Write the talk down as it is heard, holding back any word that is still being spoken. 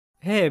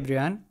Hey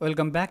everyone,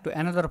 welcome back to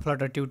another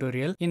Flutter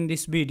tutorial. In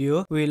this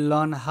video, we'll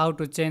learn how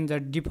to change the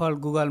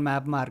default Google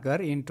Map marker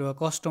into a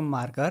custom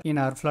marker in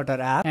our Flutter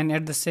app, and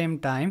at the same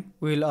time,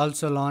 we'll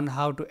also learn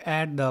how to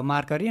add the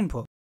marker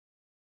info.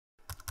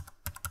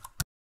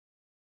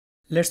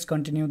 Let's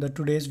continue the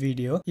today's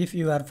video. If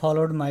you have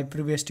followed my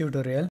previous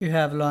tutorial, you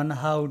have learned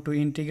how to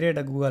integrate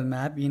a Google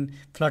Map in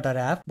Flutter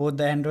app, both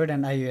the Android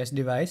and iOS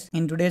device.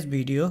 In today's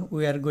video,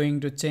 we are going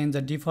to change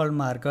the default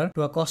marker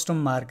to a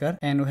custom marker,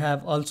 and we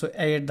have also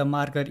added the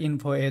marker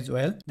info as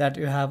well that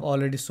you have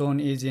already shown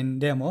is in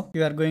demo.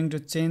 You are going to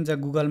change the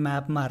Google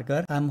Map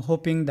marker. I'm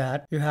hoping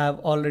that you have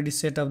already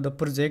set up the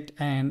project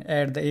and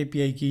add the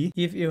API key.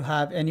 If you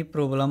have any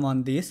problem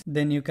on this,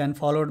 then you can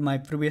follow my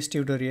previous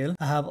tutorial.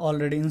 I have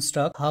already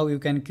instructed how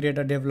you can create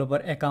a developer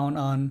account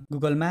on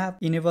Google Map,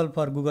 enable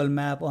for Google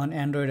Map on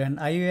Android and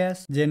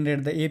iOS,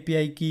 generate the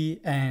API key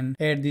and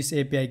add this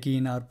API key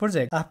in our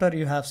project. After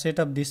you have set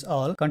up this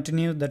all,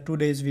 continue the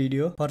today's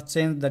video for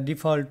change the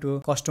default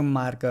to custom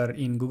marker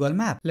in Google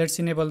Map. Let's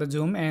enable the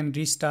zoom and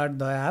restart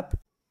the app. You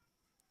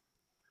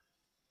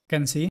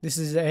can see this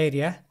is the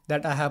area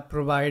that I have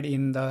provided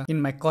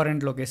in my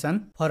current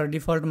location. For a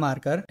default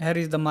marker, here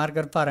is the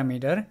marker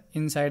parameter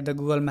inside the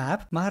Google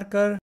Map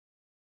marker.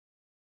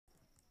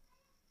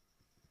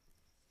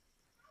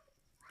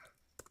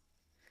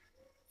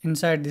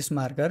 Inside this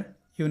marker,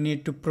 you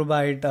need to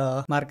provide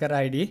a marker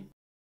ID.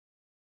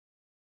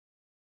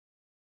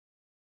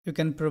 You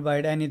can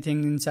provide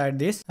anything inside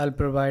this. I'll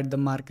provide the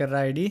marker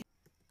ID.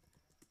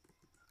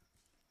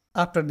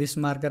 After this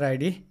marker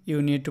ID,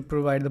 you need to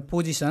provide the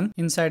position.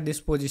 Inside this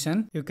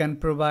position, you can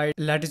provide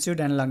latitude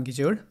and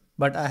longitude,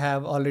 but I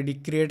have already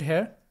created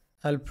here.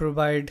 I'll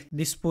provide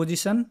this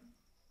position,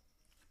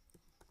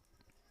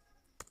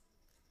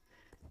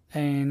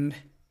 and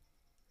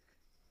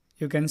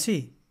you can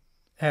see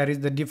here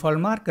is the default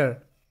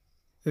marker.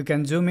 You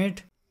can zoom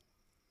it.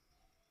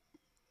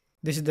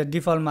 This is the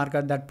default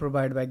marker that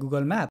provided by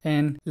Google Map,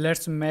 and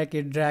let's make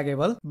it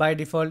draggable. By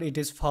default it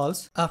is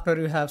false. After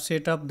you have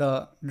set up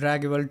the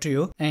draggable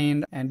true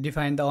and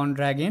define the on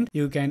drag int,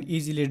 you can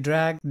easily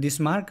drag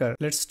this marker.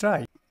 Let's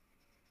try.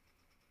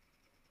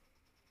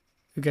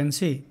 You can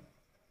see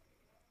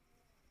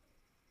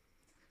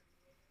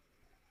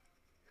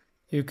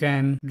you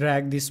can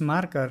drag this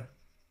marker.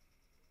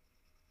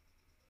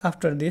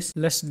 After this,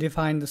 let's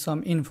define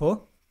some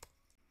info.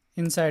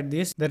 Inside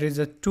this, there is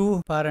a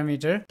two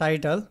parameter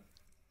title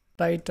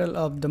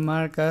of the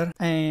marker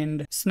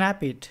and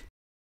snap it.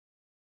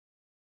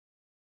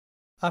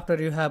 After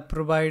you have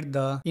provided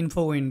the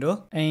info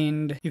window,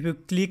 and if you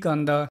click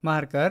on the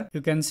marker,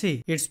 you can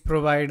see it's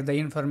provide the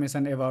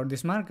information about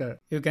this marker.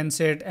 You can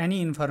set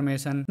any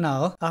information.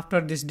 Now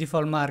after this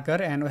default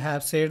marker, and we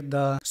have set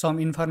some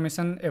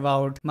information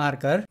about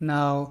marker,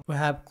 now we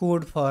have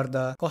code for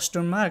the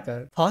custom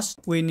marker.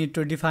 First, we need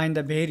to define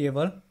the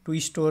variable to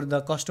store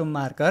the custom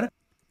marker.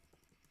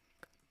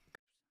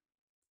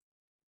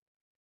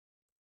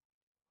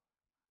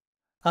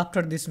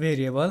 After this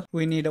variable,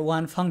 we need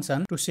one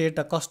function to set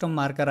a custom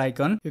marker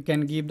icon. You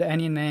can give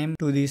any name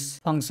to this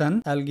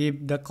function. I'll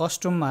give the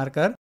custom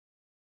marker.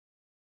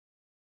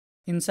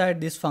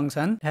 Inside this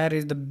function, here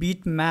is the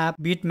bitmap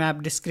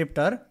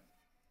descriptor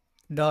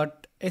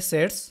dot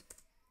assets.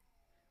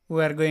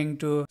 We are going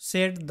to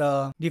set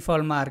the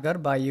default marker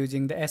by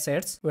using the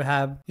assets. We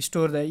have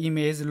stored the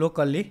image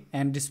locally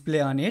and display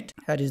on it.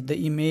 Here is the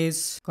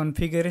image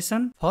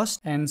configuration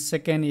first, and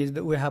second is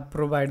we have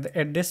provided the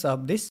address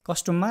of this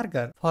custom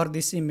marker. For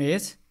this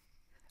image,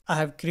 I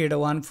have created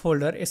one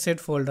folder, asset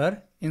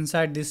folder.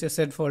 Inside this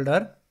asset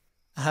folder,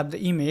 I have the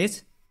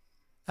image.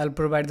 I'll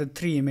provide the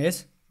three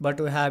images, but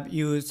we have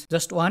used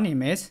just one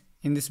image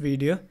in this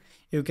video.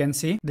 You can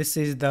see this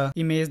is the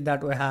image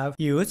that we have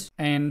used,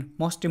 and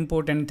most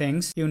important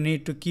things you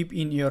need to keep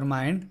in your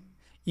mind.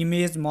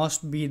 Image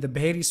must be the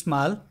very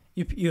small.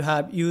 If you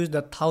have used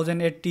the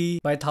 1080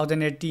 by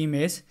 1080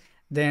 image,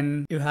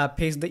 then you have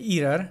faced the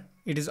error.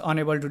 It is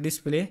unable to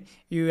display.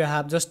 You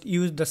have just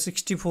used the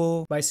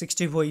 64 by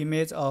 64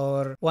 image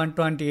or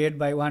 128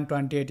 by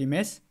 128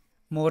 image.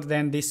 More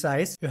than this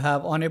size, you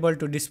have unable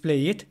to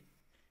display it.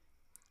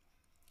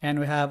 And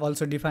we have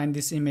also defined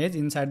this image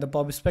inside the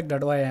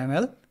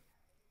pubspec.yml.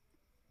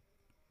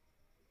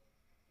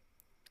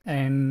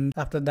 And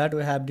after that,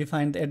 we have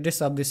defined the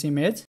address of this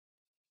image.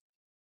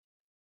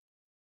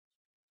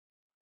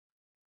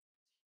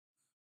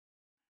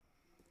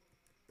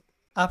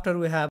 After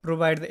we have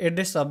provided the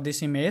address of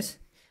this image,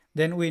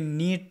 then we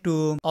need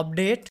to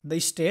update the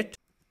state.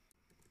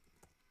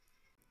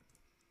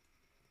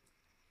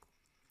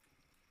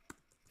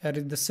 Here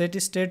is the set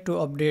state to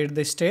update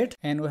the state,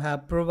 and we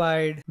have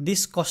provided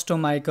this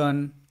custom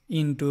icon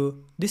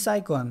into this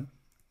icon.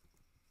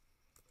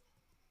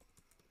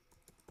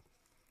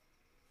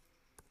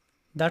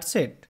 That's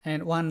it.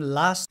 And one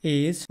last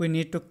is we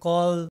need to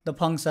call the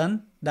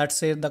function that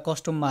says the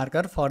custom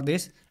marker. For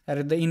this, here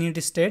is the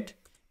init state.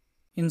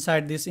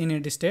 Inside this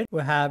init state,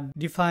 we have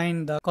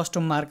defined the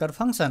custom marker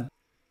function.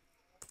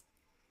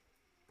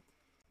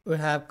 We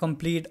have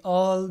completed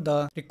all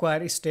the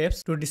required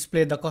steps to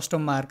display the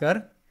custom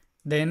marker.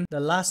 Then the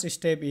last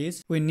step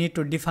is we need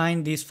to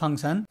define this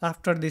function.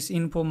 After this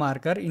info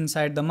marker,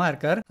 inside the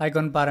marker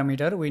icon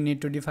parameter, we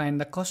need to define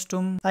the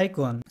custom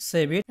icon.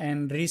 Save it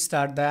and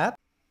restart the app.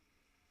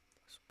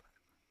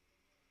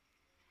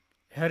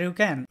 Here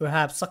you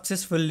have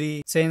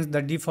successfully changed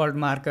the default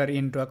marker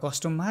into a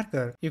custom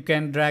marker. You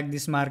can drag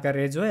this marker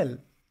as well. You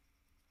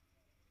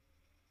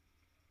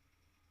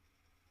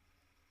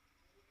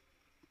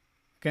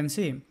can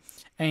see.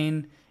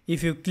 And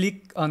if you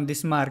click on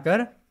this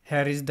marker,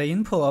 here is the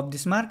info of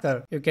this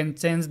marker. You can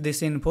change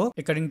this info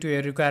according to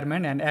your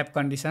requirement and app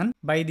condition.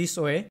 By this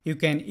way, you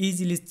can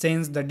easily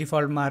change the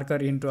default marker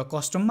into a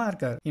custom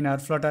marker in our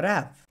Flutter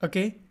app.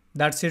 Okay.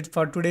 That's it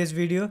for today's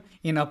video.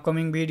 In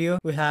upcoming video,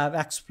 we have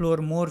explore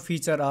more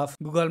feature of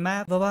Google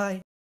Maps. Bye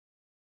bye.